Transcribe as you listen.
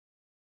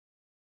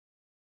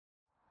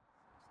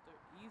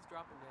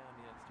dropping down,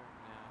 yeah, it's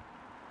starting now.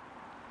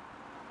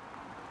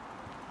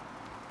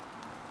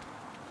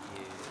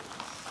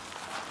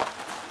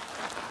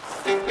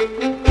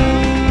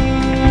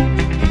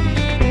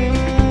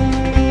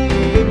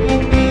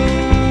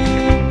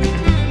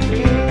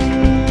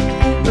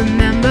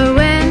 Remember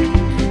when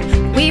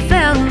we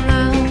fell in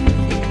love,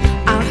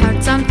 our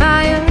hearts on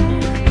fire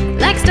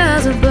like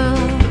stars above.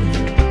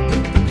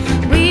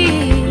 We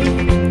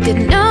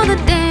didn't know the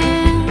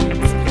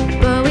dance,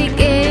 but we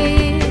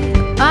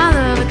gave our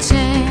love a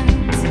chance.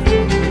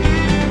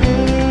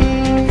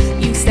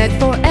 You said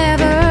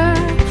forever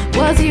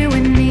was you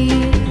and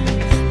me.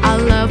 Our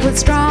love was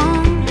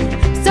strong,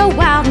 so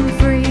wild and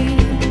free.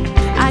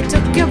 I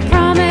took your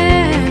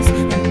promise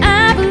and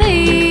I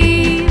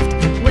believed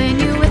when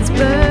you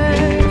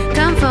whispered,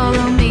 "Come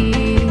follow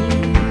me."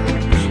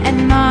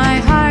 And my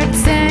heart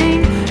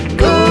sang,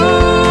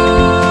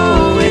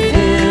 "Go with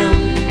him,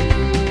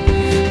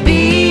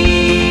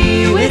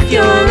 be with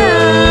your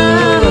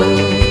love.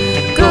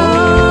 Go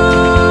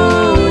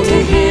to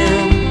him,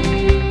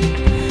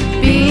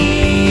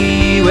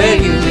 be where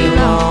you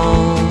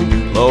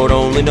belong." Lord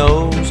only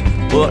knows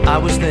what I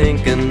was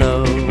thinking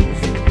of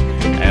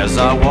as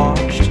I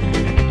watched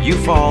you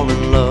fall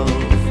in love.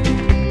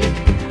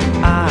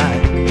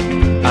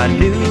 I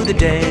knew the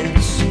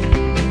dance,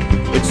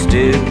 but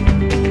still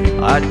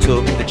I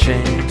took the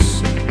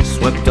chance.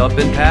 Swept up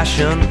in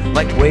passion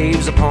like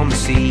waves upon the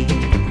sea.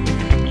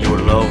 Your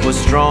love was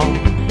strong,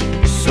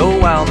 so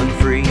wild and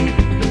free.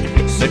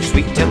 Such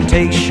sweet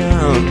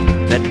temptation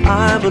that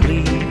I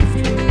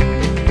believed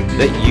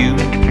that you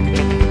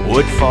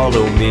would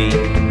follow me.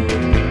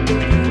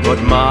 But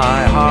my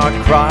heart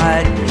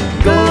cried,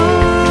 "Go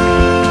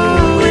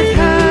with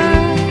her,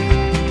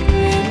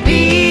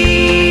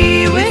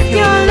 Be with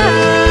your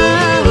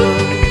love.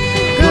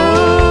 Go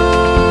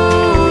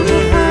to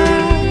her,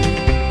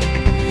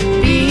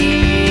 be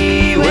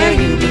where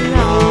you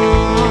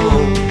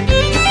belong."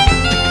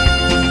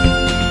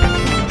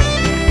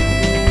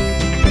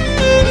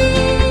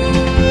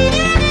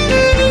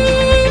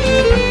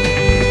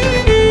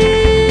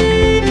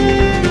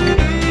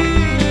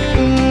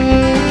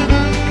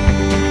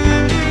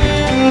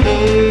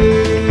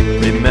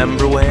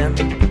 Remember when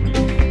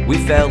we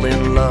fell in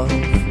love,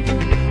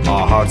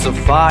 our hearts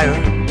afire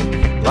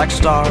like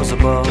stars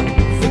above.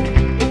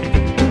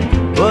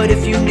 But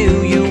if you knew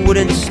you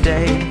wouldn't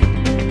stay,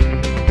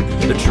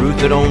 the truth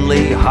would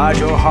only hide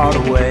your heart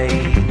away.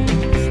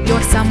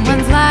 You're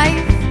someone's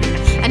life,